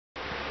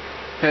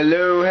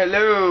Hello,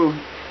 hello.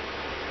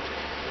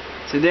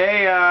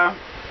 Today, I'm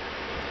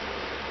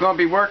gonna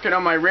be working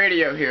on my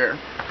radio here.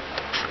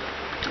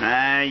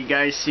 You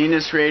guys seen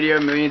this radio a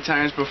million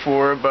times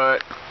before,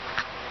 but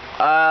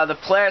the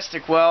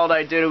plastic weld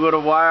I did a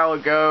little while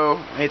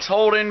ago, it's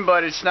holding,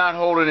 but it's not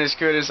holding as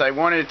good as I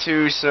wanted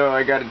to, so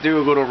I got to do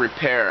a little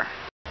repair.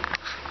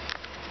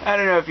 I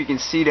don't know if you can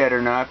see that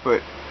or not,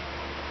 but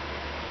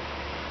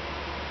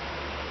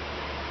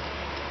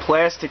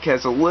plastic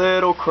has a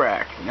little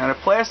crack. Now the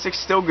plastic's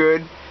still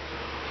good.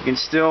 You can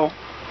still,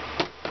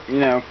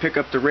 pick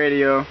up the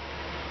radio,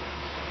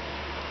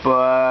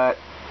 but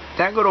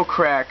that little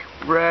crack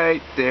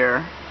right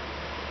there,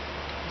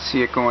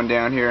 see it going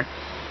down here,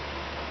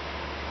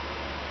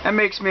 that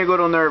makes me a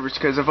little nervous,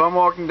 because if I'm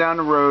walking down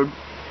the road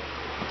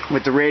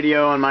with the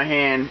radio in my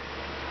hand,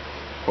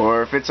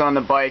 or if it's on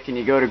the bike and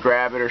you go to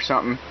grab it or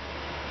something,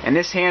 and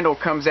this handle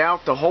comes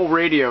out, the whole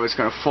radio is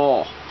going to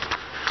fall.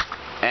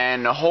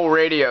 And the whole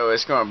radio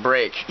is going to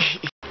break.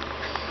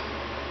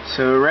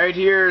 So right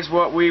here is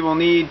what we will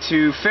need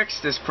to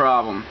fix this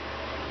problem.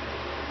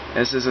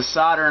 This is a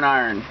soldering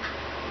iron.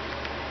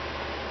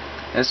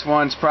 This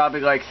one's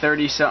probably like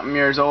 30 something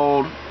years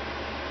old,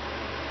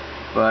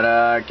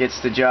 but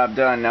gets the job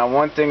done. Now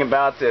one thing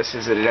about this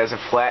is that it has a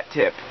flat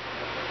tip.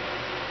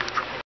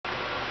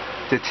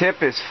 The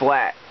tip is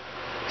flat,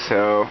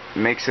 so it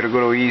makes it a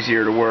little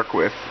easier to work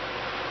with.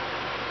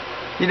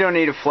 You don't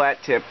need a flat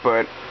tip,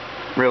 but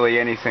really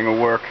anything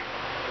will work.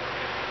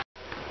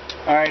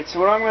 Alright, so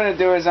what I'm going to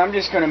do is I'm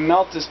just going to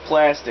melt this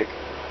plastic.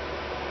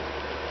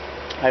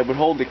 I would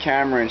hold the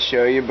camera and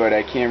show you, but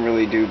I can't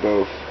really do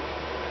both.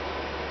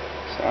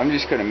 So I'm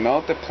just going to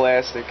melt the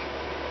plastic.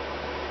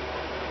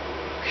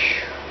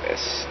 Whew, that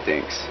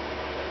stinks.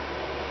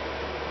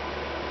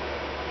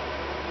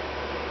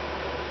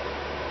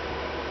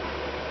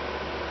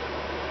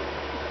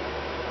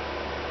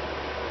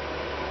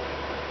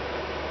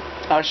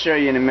 I'll show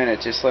you in a minute,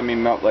 just let me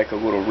melt like a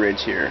little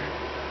ridge here.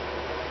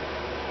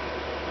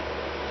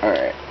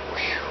 Alright.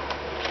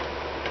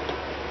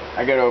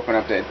 I gotta open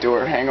up that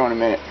door, hang on a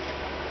minute.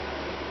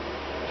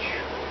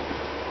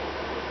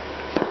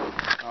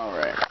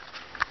 Alright.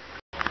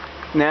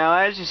 Now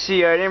as you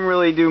see, I didn't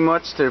really do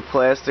much to the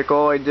plastic,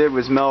 all I did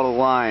was melt a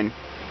line.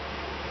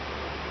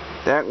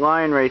 That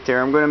line right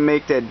there, I'm gonna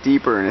make that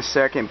deeper in a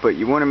second, but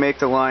you want to make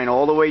the line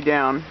all the way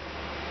down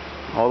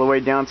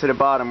to the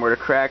bottom where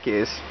the crack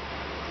is.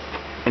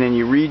 And then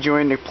you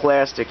rejoin the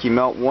plastic. You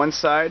melt one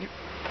side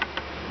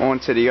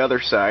onto the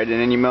other side,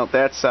 and then you melt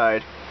that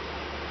side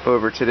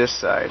over to this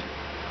side.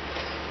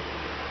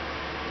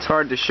 It's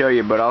hard to show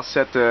you, but I'll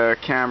set the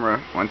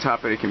camera on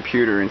top of the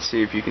computer and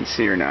see if you can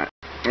see or not.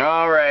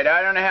 Alright,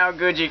 I don't know how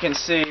good you can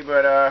see,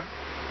 but I'm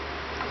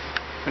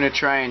going to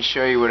try and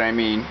show you what I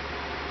mean.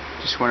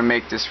 Just want to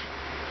make this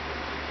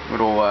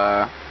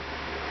little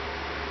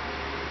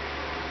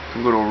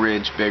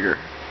ridge bigger.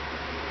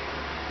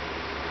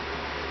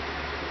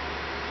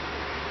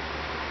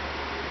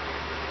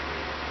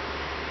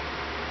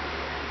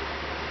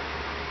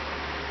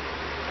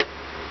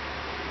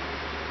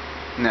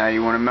 Now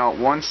you want to melt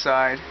one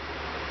side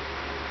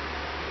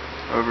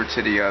over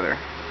to the other.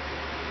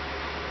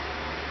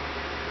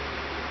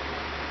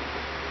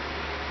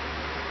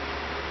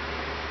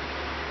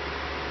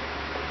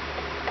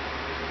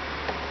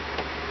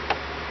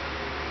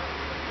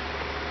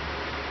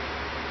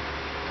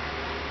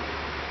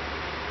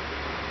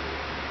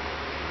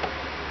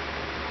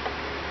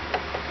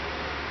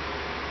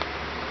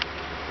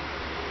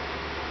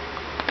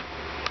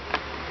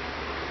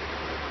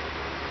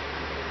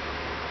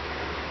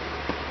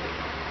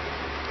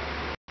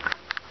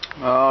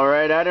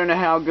 Alright, I don't know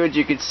how good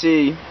you could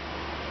see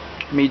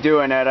me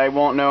doing that. I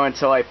won't know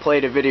until I play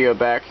the video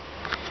back.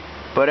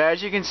 But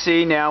as you can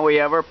see, now we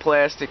have our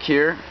plastic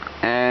here,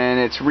 and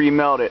it's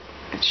remelted.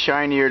 It's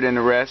shinier than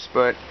the rest,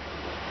 but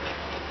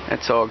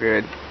that's all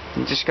good.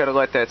 You just gotta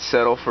let that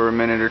settle for a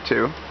minute or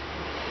two.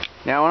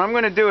 Now what I'm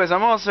going to do is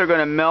I'm also going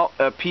to melt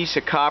a piece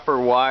of copper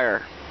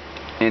wire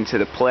into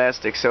the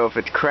plastic, so if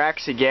it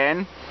cracks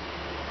again,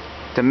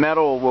 the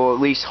metal will at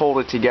least hold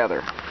it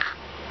together.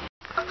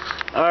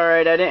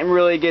 Alright, I didn't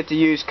really get to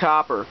use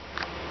copper,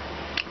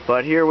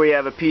 but here we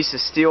have a piece of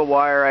steel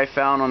wire I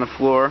found on the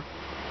floor.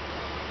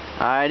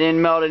 I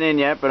didn't melt it in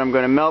yet, but I'm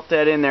going to melt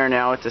that in there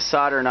now with the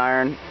soldering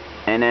iron,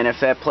 and then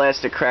if that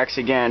plastic cracks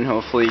again,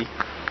 hopefully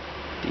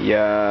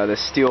the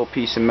steel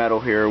piece of metal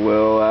here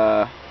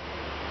will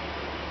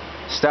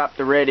stop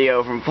the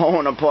radio from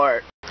falling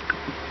apart.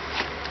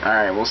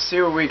 Alright, we'll see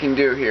what we can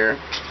do here.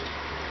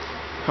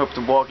 Hope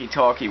the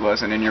walkie-talkie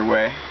wasn't in your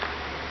way.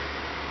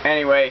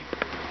 Anyway,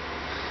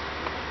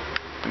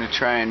 I'm going to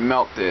try and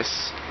melt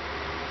this.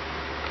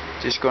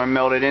 Just going to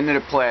melt it into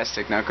the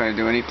plastic, not going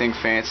to do anything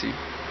fancy.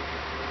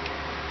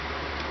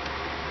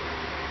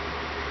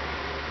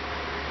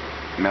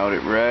 Melt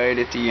it right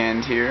at the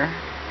end here.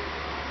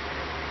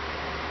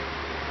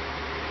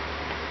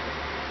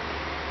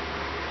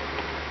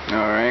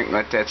 Alright,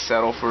 let that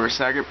settle for a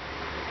second.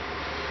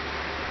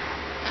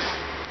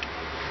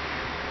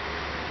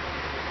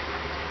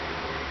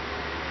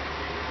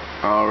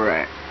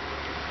 Alright.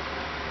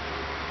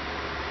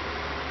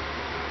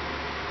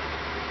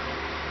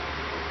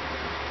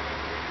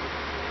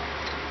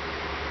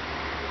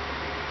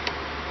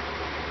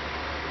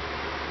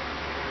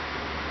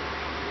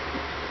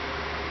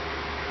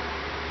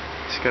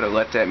 Just gotta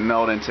let that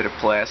melt into the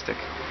plastic.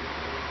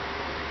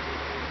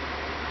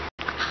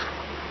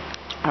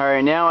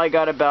 Alright, now I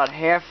got about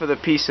half of the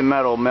piece of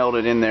metal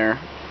melted in there.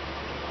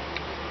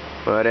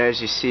 But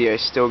as you see, I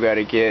still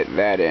gotta get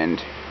that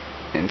end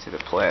into the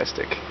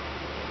plastic.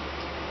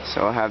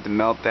 So I'll have to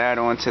melt that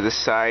onto the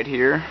side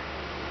here.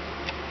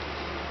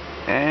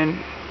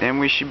 And then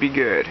we should be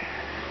good.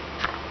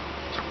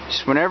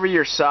 Just whenever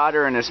you're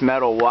soldering this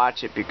metal,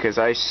 watch it, because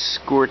I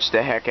scorched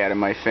the heck out of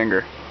my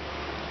finger.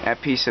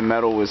 That piece of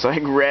metal was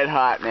like red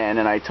hot, man,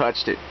 and I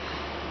touched it.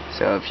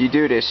 So if you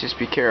do this, just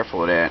be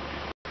careful of that.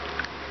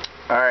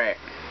 Alright.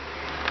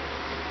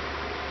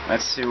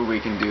 Let's see what we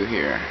can do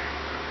here.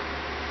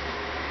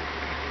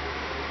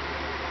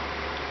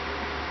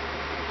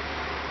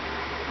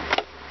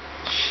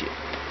 Shit.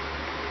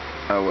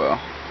 Oh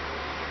well.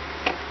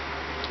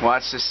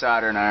 Watch the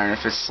soldering iron.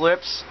 If it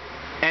slips,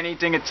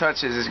 anything it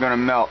touches is going to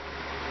melt.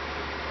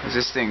 Because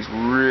this thing's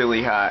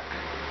really hot.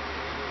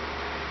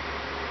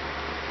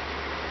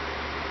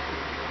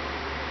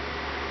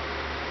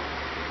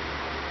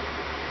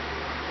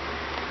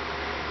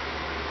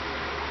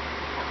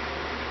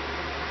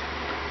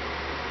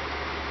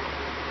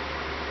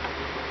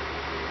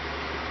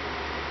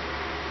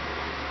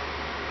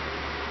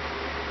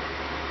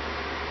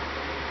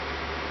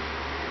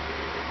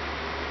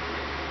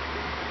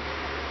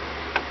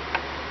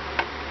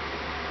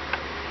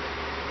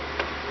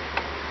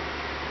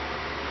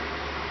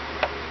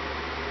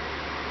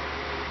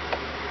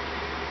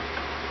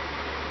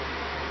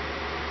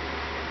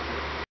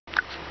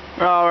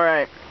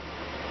 Alright,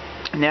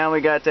 now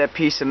we got that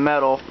piece of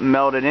metal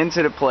melted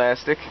into the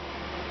plastic.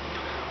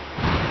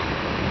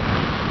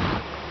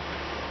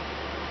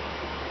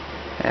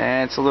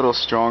 And it's a little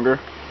stronger.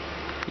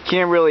 You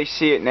can't really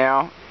see it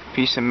now.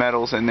 Piece of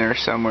metal's in there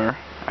somewhere.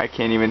 I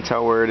can't even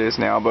tell where it is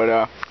now, but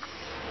at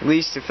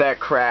least if that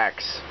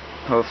cracks,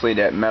 hopefully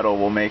that metal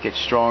will make it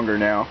stronger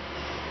now.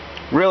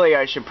 Really,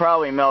 I should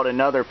probably melt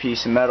another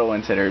piece of metal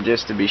into there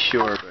just to be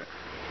sure, but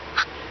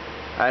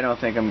I don't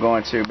think I'm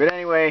going to. But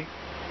anyway,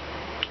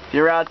 if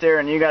you're out there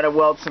and you gotta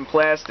weld some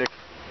plastic,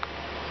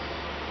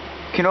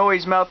 you can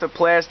always melt the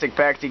plastic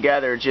back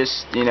together.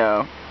 Just, you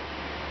know,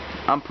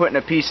 I'm putting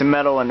a piece of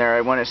metal in there.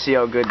 I want to see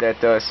how good that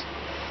does.